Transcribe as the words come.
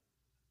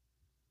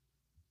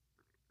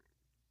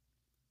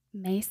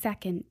May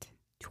 2nd,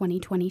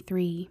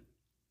 2023.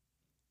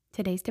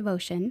 Today's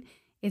devotion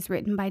is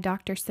written by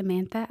Dr.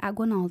 Samantha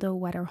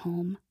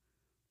Aguinaldo-Wetterholm.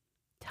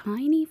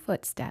 Tiny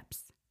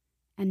footsteps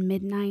and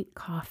midnight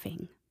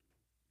coughing.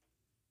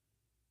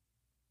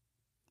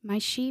 My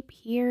sheep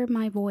hear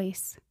my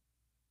voice.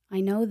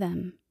 I know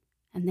them,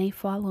 and they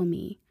follow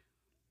me.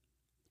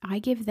 I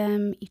give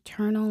them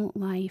eternal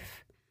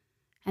life,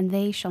 and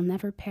they shall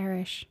never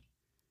perish.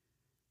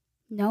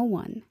 No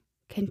one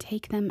can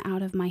take them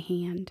out of my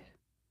hand.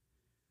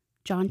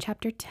 John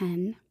chapter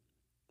 10,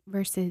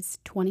 verses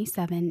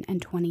 27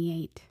 and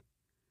 28.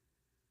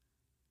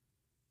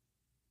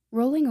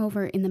 Rolling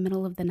over in the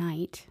middle of the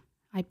night,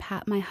 I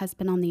pat my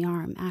husband on the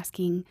arm,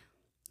 asking,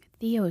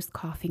 "Theo's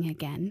coughing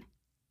again.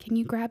 Can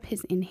you grab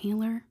his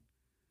inhaler?"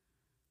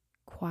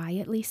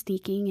 Quietly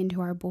sneaking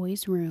into our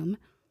boy's room,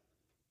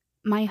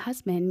 my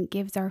husband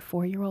gives our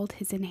 4-year-old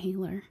his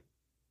inhaler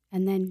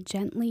and then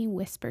gently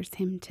whispers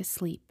him to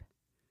sleep.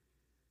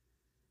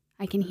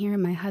 I can hear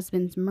my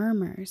husband's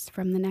murmurs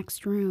from the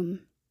next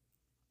room.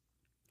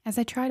 As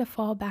I try to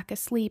fall back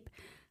asleep,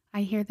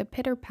 I hear the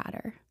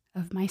pitter-patter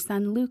of my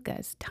son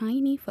Luca's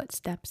tiny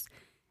footsteps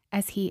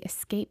as he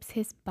escapes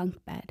his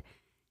bunk bed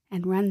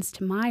and runs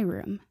to my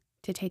room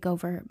to take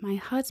over my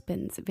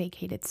husband's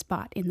vacated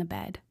spot in the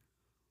bed.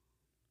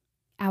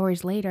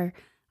 Hours later,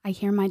 I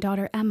hear my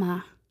daughter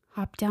Emma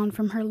hop down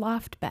from her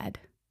loft bed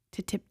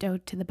to tiptoe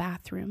to the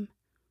bathroom.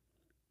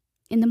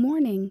 In the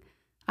morning,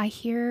 I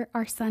hear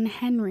our son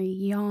Henry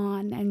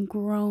yawn and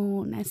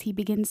groan as he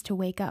begins to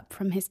wake up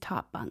from his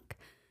top bunk,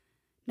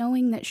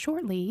 knowing that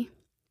shortly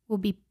we'll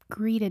be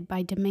greeted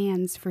by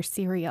demands for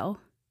cereal.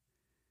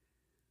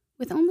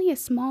 With only a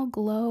small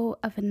glow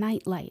of a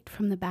nightlight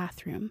from the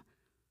bathroom,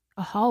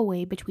 a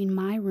hallway between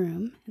my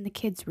room and the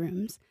kids'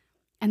 rooms,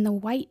 and the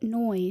white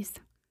noise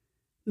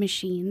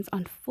machines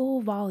on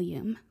full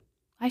volume,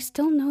 I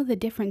still know the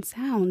different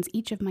sounds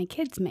each of my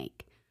kids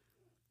make.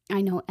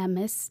 I know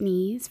Emma's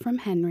sneeze from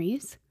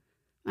Henry's.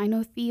 I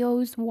know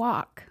Theo's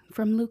walk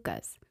from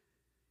Luca's.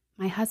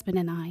 My husband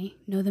and I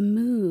know the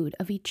mood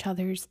of each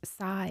other's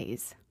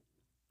sighs.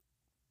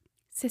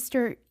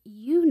 Sister,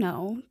 you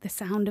know the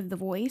sound of the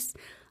voice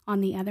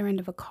on the other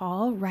end of a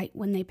call right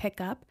when they pick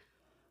up,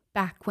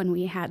 back when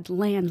we had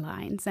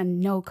landlines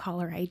and no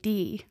caller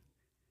ID.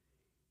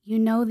 You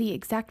know the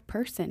exact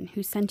person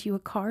who sent you a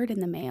card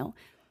in the mail,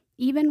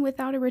 even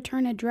without a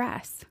return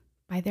address,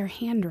 by their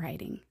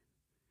handwriting.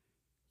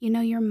 You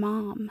know your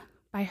mom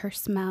by her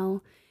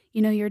smell.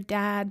 You know your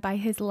dad by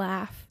his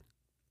laugh.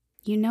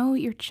 You know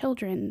your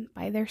children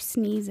by their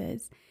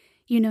sneezes.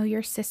 You know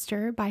your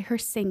sister by her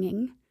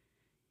singing.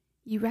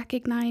 You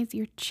recognize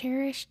your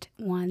cherished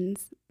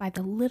ones by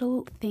the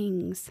little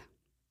things.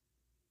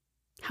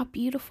 How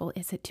beautiful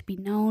is it to be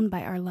known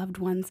by our loved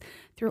ones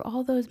through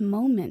all those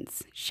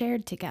moments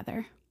shared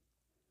together?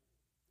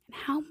 And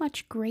how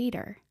much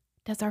greater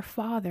does our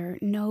Father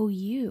know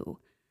you?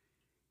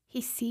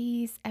 He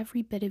sees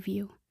every bit of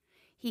you.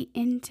 He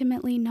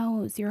intimately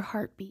knows your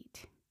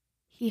heartbeat.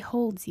 He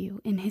holds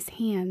you in his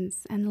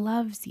hands and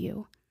loves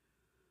you.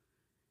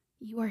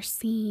 You are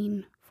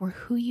seen for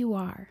who you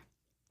are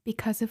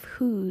because of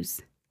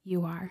whose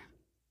you are.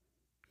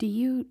 Do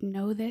you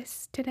know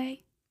this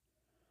today?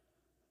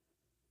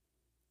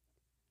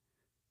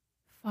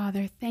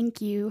 Father, thank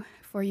you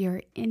for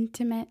your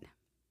intimate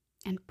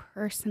and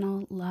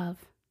personal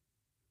love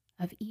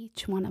of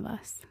each one of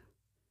us,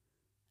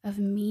 of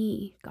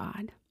me,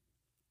 God.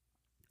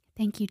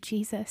 Thank you,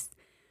 Jesus,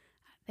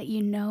 that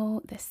you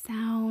know the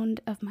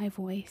sound of my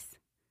voice,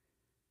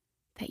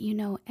 that you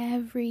know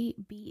every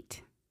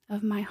beat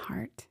of my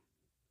heart.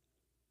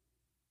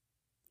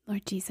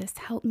 Lord Jesus,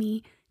 help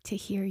me to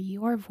hear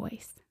your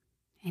voice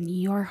and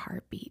your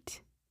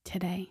heartbeat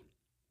today.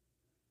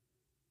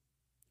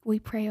 We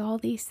pray all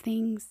these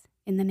things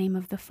in the name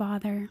of the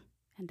Father,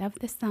 and of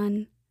the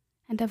Son,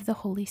 and of the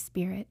Holy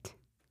Spirit.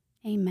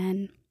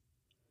 Amen.